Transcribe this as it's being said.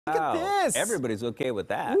Look at this. Everybody's okay with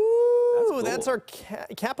that. Ooh, that's our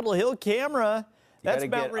Capitol Hill camera. That's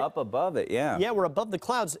about get up above it, yeah. Yeah, we're above the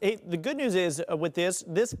clouds. Hey, the good news is with this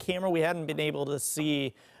camera, we hadn't been able to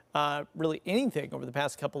see really anything over the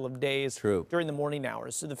past couple of days. True. During the morning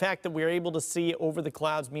hours. So the fact that we're able to see over the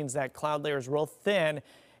clouds means that cloud layer is real thin.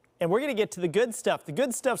 And we're going to get to the good stuff. The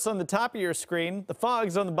good stuff's on the top of your screen. The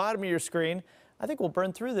fog's on the bottom of your screen. I think we'll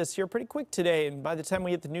burn through this here pretty quick today, and by the time we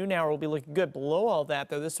hit the noon hour, we'll be looking good. Below all that,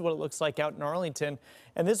 though, this is what it looks like out in Arlington,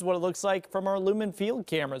 and this is what it looks like from our Lumen Field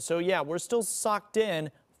camera. So, yeah, we're still socked in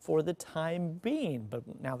for the time being, but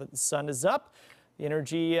now that the sun is up, the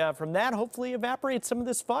energy from that hopefully evaporates some of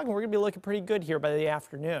this fog, and we're going to be looking pretty good here by the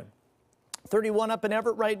afternoon. 31 up in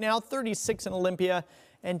Everett right now, 36 in Olympia,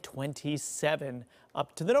 and 27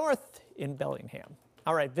 up to the north in Bellingham.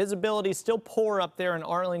 All right, visibility still poor up there in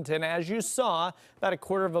Arlington. As you saw, about a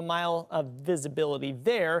quarter of a mile of visibility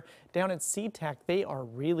there. Down at SeaTac, they are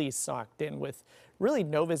really socked in with really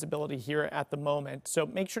no visibility here at the moment. So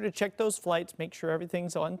make sure to check those flights. Make sure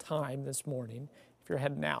everything's on time this morning if you're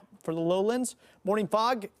heading out. For the lowlands, morning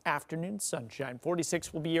fog, afternoon sunshine.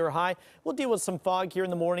 46 will be your high. We'll deal with some fog here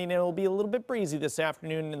in the morning, and it'll be a little bit breezy this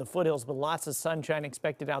afternoon in the foothills, but lots of sunshine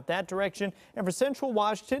expected out that direction. And for central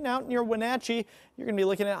Washington, out near Wenatchee, you're going to be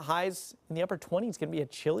looking at highs in the upper 20s. It's going to be a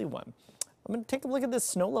chilly one. I'm going to take a look at this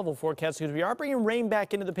snow level forecast because we are bringing rain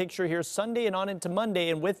back into the picture here Sunday and on into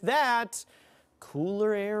Monday. And with that,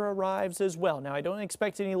 cooler air arrives as well. Now, I don't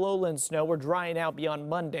expect any lowland snow. We're drying out beyond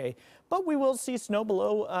Monday, but we will see snow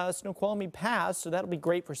below Snoqualmie Pass, so that'll be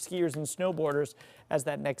great for skiers and snowboarders as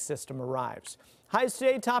that next system arrives. Highs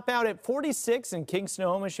today top out at 46 in King,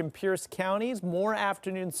 Snohomish, and Pierce counties. More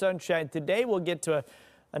afternoon sunshine today. We'll get to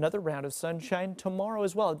another round of sunshine tomorrow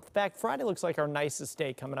as well. In fact, Friday looks like our nicest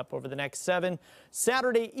day coming up over the next 7.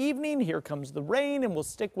 Saturday evening, here comes the rain, and we'll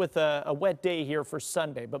stick with a wet day here for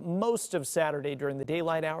Sunday. But most of Saturday during the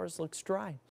daylight hours looks dry.